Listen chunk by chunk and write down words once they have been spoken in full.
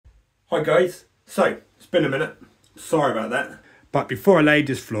Hi guys, so it's been a minute, sorry about that. But before I laid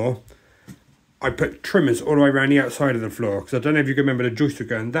this floor, I put trimmers all the way around the outside of the floor, because I don't know if you can remember the joists were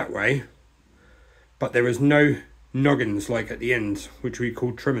going that way, but there was no noggins like at the ends, which we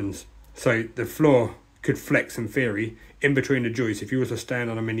call trimmings. So the floor could flex in theory in between the joists if you was to stand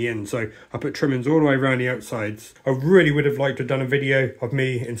on them in the end. So I put trimmings all the way around the outsides. I really would have liked to have done a video of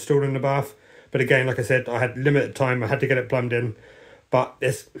me installing the bath, but again, like I said, I had limited time, I had to get it plumbed in. But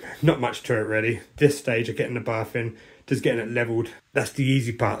there's not much to it really. This stage of getting the bath in, just getting it levelled, that's the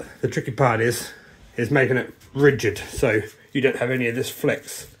easy part. The tricky part is making it rigid so you don't have any of this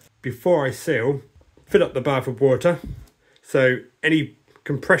flex. Before I seal, fill up the bath with water, so any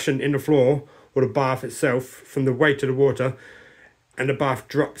compression in the floor or the bath itself from the weight of the water and the bath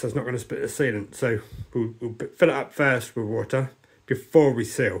drops, that's not going to split the sealant. So we'll fill it up first with water before we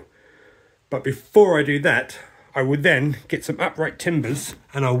seal. But before I do that, I will then get some upright timbers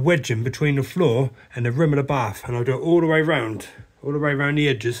and I'll wedge them between the floor and the rim of the bath, and I'll do it all the way around the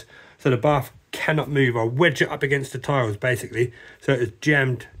edges so the bath cannot move. I'll wedge it up against the tiles basically, so it's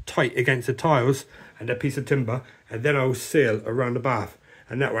jammed tight against the tiles and a piece of timber, and then I'll seal around the bath,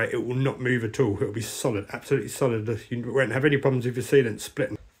 and that way it will not move at all. It will be solid, absolutely solid. You won't have any problems with your sealant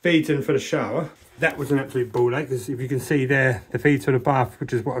splitting. Feeds in for the shower. That was an absolute ball ache, because if you can see there, the feeds for the bath,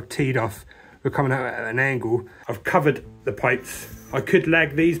 which is what I've teed off, we're coming out at an angle. I've covered the pipes. I could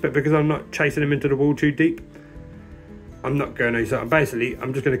lag these, but because I'm not chasing them into the wall too deep, I'm not going to. So I'm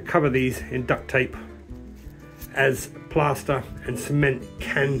just going to cover these in duct tape, as plaster and cement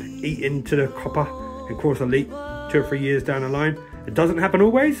can eat into the copper and cause a leak 2 or 3 years down the line. It doesn't happen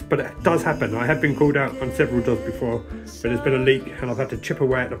always, but it does happen. I have been called out on several jobs before, but there's been a leak and I've had to chip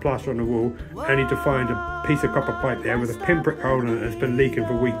away at the plaster on the wall. I need to find a piece of copper pipe there with a pinprick hole in it that's been leaking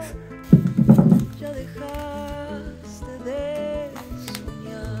for weeks.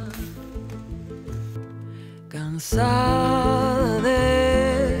 Cansada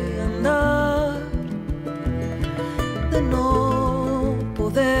de andar, de no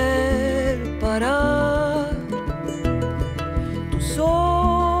poder parar, tus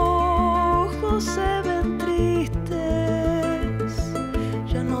ojos se ven tristes,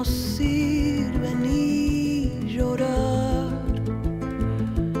 ya no sirve ni llorar.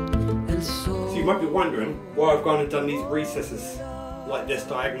 El sol. So you might be wondering why I've gone and done these recesses like this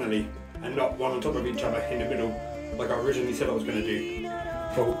diagonally and not one on top of each other in the middle, like I originally said I was going to do.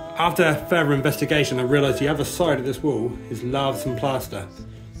 Well, after further investigation, I realised the other side of this wall is laths and plaster.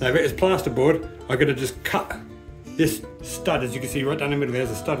 Now if it is plasterboard, I could have just cut this stud, as you can see right down the middle, there's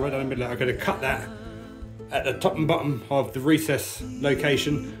a stud right down the middle. I could have cut that at the top and bottom of the recess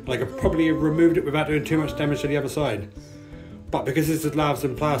location, and I could probably have removed it without doing too much damage to the other side. But because this is laths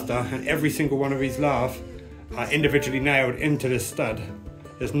and plaster, and every single one of these laths are individually nailed into this stud,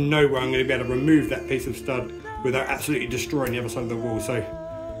 there's no way I'm going to be able to remove that piece of stud without absolutely destroying the other side of the wall. So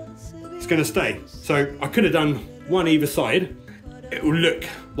it's going to stay. So I could have done one either side. It will look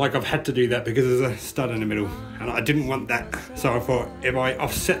like I've had to do that because there's a stud in the middle, and I didn't want that. So I thought if I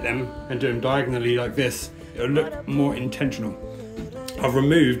offset them and do them diagonally like this, it'll look more intentional. I've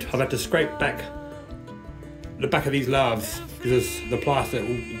had to scrape back the back of these laths because the plaster,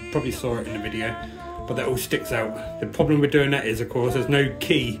 you probably saw it in the video, but that all sticks out. The problem with doing that is, of course, there's no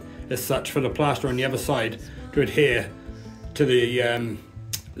key as such for the plaster on the other side to adhere to the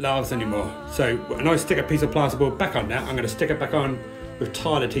laths anymore. So when I stick a piece of plasterboard back on that, I'm going to stick it back on with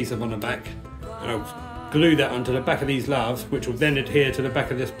tile adhesive on the back, and I'll glue that onto the back of these laths, which will then adhere to the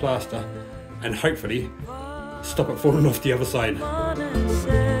back of this plaster and hopefully stop it falling off the other side.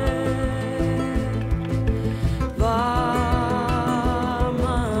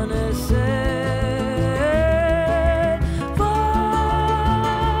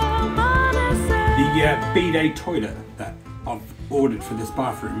 The bidet toilet that I've ordered for this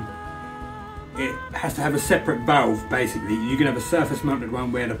bathroom, it has to have a separate valve basically. You can have a surface mounted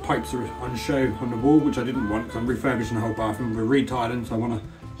one where the pipes are on show on the wall, which I didn't want because I'm refurbishing the whole bathroom. We're retiling, so I want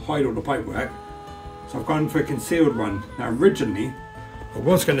to hide all the pipe work. So I've gone for a concealed one. Now originally I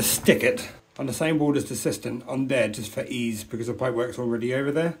was going to stick it on the same wall as the cistern on there just for ease because the pipe work's already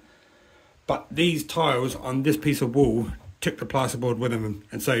over there. But these tiles on this piece of wall took the plasterboard with them,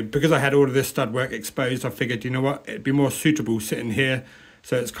 and so because I had all of this stud work exposed, I figured, you know what, it'd be more suitable sitting here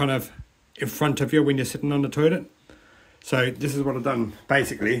so it's kind of in front of you when you're sitting on the toilet. So this is what I've done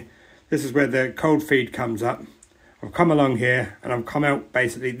basically. This is where the cold feed comes up. I've come along here and I've come out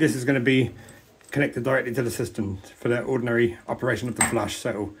basically. This is going to be connected directly to the cistern for the ordinary operation of the flush,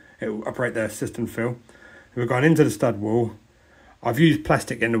 so it will operate the cistern fill. We've gone into the stud wall. I've used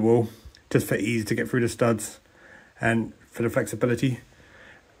plastic in the wall just for ease to get through the studs and for the flexibility.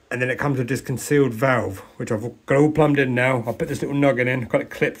 And then it comes with this concealed valve, which I've got all plumbed in now. I'll put this little noggin in, got it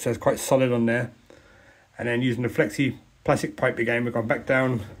clipped so it's quite solid on there. And then using the flexi plastic pipe again, we've gone back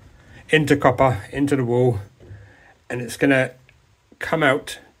down into copper, into the wall. And it's going to come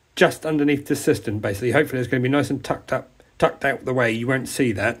out just underneath the cistern, basically. Hopefully it's going to be nice and tucked out the way. You won't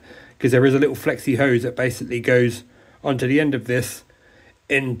see that, because there is a little flexi hose that basically goes onto the end of this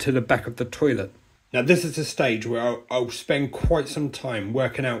into the back of the toilet. Now this is the stage where I'll spend quite some time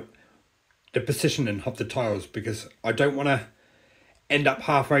working out the positioning of the tiles, because I don't want to end up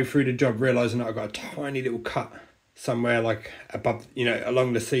halfway through the job realising that I've got a tiny little cut somewhere like above, you know,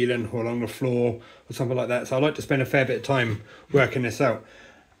 along the ceiling or along the floor or something like that. So I like to spend a fair bit of time working this out.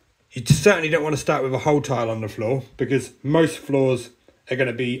 You certainly don't want to start with a whole tile on the floor, because most floors are going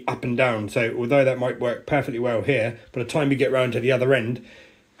to be up and down. So although that might work perfectly well here, by the time you get round to the other end,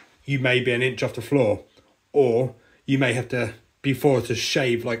 you may be an inch off the floor, or you may have to be forced to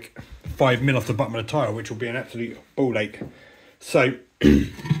shave like 5 mil off the bottom of the tile, which will be an absolute ball ache. So,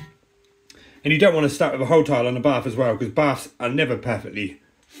 and you don't want to start with a whole tile on the bath as well, because baths are never perfectly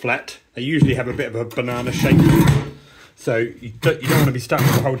flat. They usually have a bit of a banana shape. So you don't want to be starting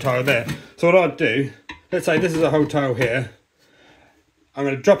with a whole tile there. So what I'd do, let's say this is a whole tile here. I'm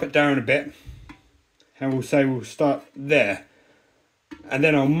going to drop it down a bit, and we'll say we'll start there. And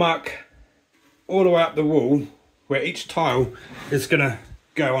then I'll mark all the way up the wall where each tile is going to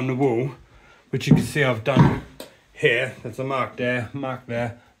go on the wall, which you can see I've done here. There's a mark there, mark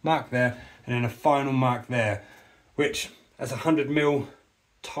there, mark there, and then a final mark there, which as a 100mm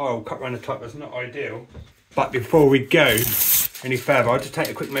tile cut around the top, that's not ideal. But before we go any further, I'll just take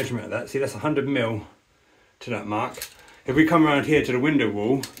a quick measurement of that. See, that's 100mm to that mark. If we come around here to the window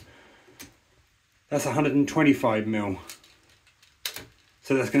wall, that's 125mm.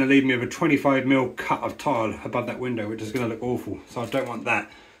 So that's going to leave me with a 25mm cut of tile above that window, which is going to look awful. So I don't want that.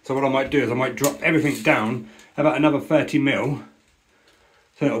 So what I might do is I might drop everything down about another 30mm.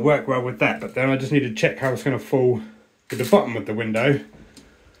 So it'll work well with that. But then I just need to check how it's going to fall with the bottom of the window,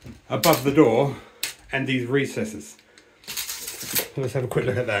 above the door, and these recesses. So let's have a quick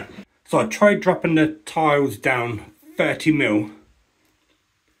look at that. So I tried dropping the tiles down 30mm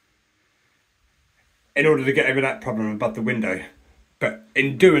in order to get over that problem above the window. But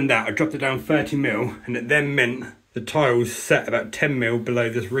in doing that, I dropped it down 30mm, and it then meant the tiles sat about 10mm below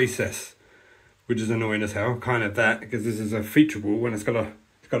this recess, which is annoying as hell. Can't have that, because this is a feature wall and it's got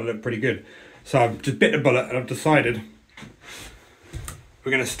to look pretty good. So I've just bit the bullet, and I've decided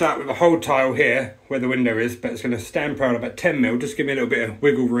we're going to start with a whole tile here where the window is, but it's going to stand proud about 10mm, just give me a little bit of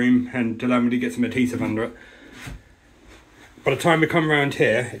wiggle room and allow me to get some adhesive under it. By the time we come around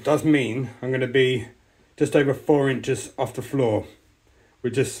here, it does mean I'm going to be just over 4 inches off the floor,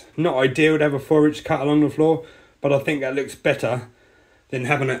 which is not ideal to have a 4-inch cut along the floor, but I think that looks better than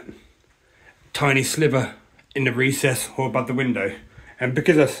having a tiny sliver in the recess or above the window. And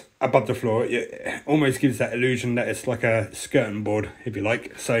because it's above the floor, it almost gives that illusion that it's like a skirting board, if you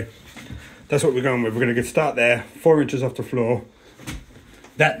like. So that's what we're going with. We're going to start there, 4 inches off the floor.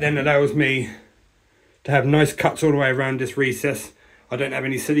 That then allows me to have nice cuts all the way around this recess. I don't have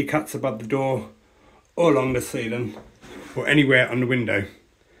any silly cuts above the door or along the ceiling or anywhere on the window.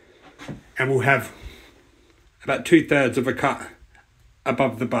 And we'll have about 2/3 of a cut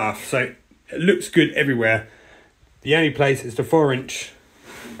above the bath. So it looks good everywhere. The only place is the 4-inch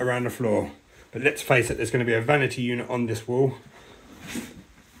around the floor. But let's face it, there's going to be a vanity unit on this wall.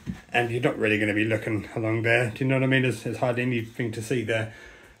 And you're not really going to be looking along there. Do you know what I mean? There's hardly anything to see there.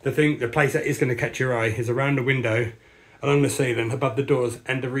 The place that is going to catch your eye is around the window, along the ceiling, above the doors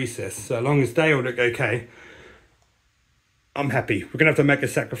and the recess. So as long as they all look okay, I'm happy. We're going to have to make a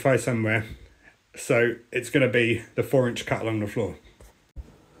sacrifice somewhere. So it's going to be the 4-inch cut along the floor.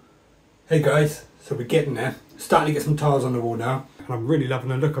 Hey guys, so we're getting there. Starting to get some tiles on the wall now, and I'm really loving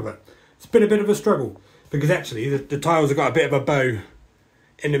the look of it. It's been a bit of a struggle, because actually the tiles have got a bit of a bow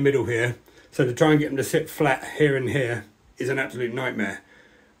in the middle here. So to try and get them to sit flat here and here is an absolute nightmare.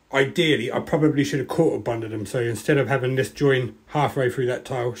 Ideally, I probably should have quarter bonded them. So instead of having this joint halfway through that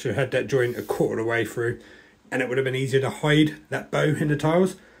tile, should have had that joint a quarter of the way through, and it would have been easier to hide that bow in the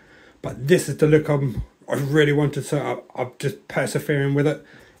tiles. But this is the look I really wanted, so I'm just persevering with it.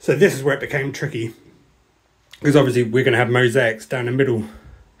 So this is where it became tricky, because obviously we're going to have mosaics down the middle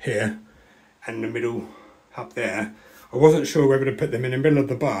here and the middle up there. I wasn't sure whether to put them in the middle of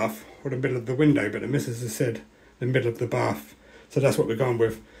the bath or the middle of the window, but the missus has said the middle of the bath. So that's what we're going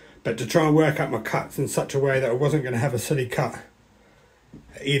with. But to try and work out my cuts in such a way that I wasn't going to have a silly cut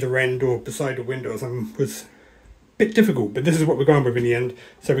at either end or beside the windows was a bit difficult. But this is what we're going with in the end.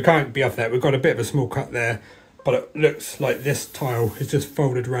 So we can't be off that. We've got a bit of a small cut there. but it looks like this tile is just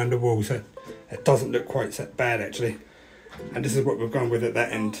folded around the wall, so it doesn't look quite so bad actually. And this is what we've gone with at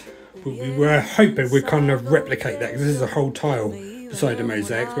that end. We were hoping we'd kind of replicate that, because this is a whole tile beside the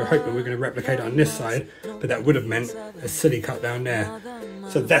mosaics. We're hoping we're going to replicate it on this side, but that would have meant a silly cut down there.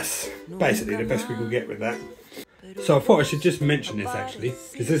 So that's basically the best we can get with that. So I thought I should just mention this actually,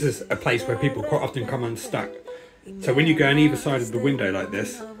 because this is a place where people quite often come unstuck. So when you go on either side of the window like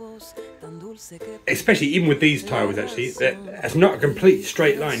this, especially even with these tiles actually, it's not a complete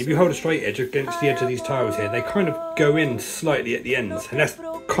straight line. If you hold a straight edge against the edge of these tiles here, they kind of go in slightly at the ends, and that's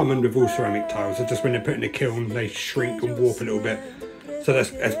common with all ceramic tiles. It's just when they're put in a kiln they shrink and warp a little bit, so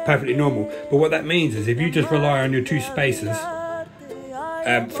that's perfectly normal. But what that means is if you just rely on your two spaces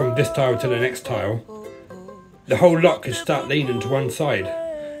from this tile to the next tile, the whole lot can start leaning to one side.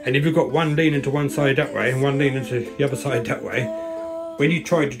 And if you've got one leaning to one side that way and one leaning to the other side that way, when you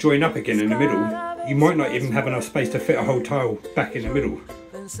try to join up again in the middle, you might not even have enough space to fit a whole tile back in the middle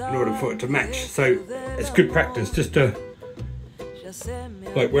in order for it to match. So it's good practice just to,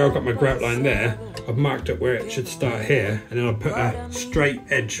 like where I've got my grout line there, I've marked it where it should start here, and then I'll put a straight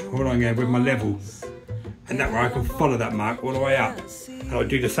edge along there with my level, and that way I can follow that mark all the way up. And I'll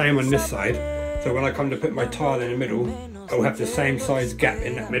do the same on this side, so when I come to put my tile in the middle, I'll have the same size gap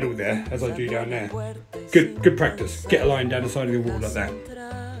in that middle there as I do down there. Good practice. Get a line down the side of the wall like that.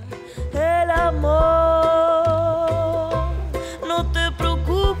 El amor, no te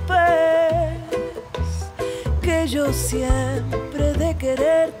preocupes, que yo siempre de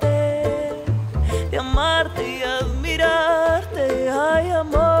quererte, de amarte y admirarte. Ay,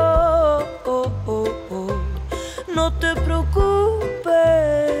 amor, no te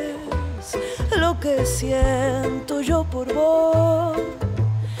preocupes, lo que siento yo por vos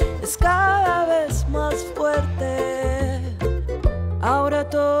es cada vez más fuerte. Ahora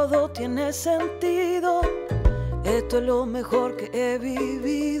todo tiene sentido, esto es lo mejor que he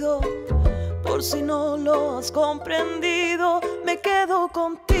vivido. Por si no lo has comprendido, me quedo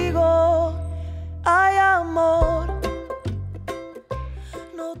contigo. Ay, amor,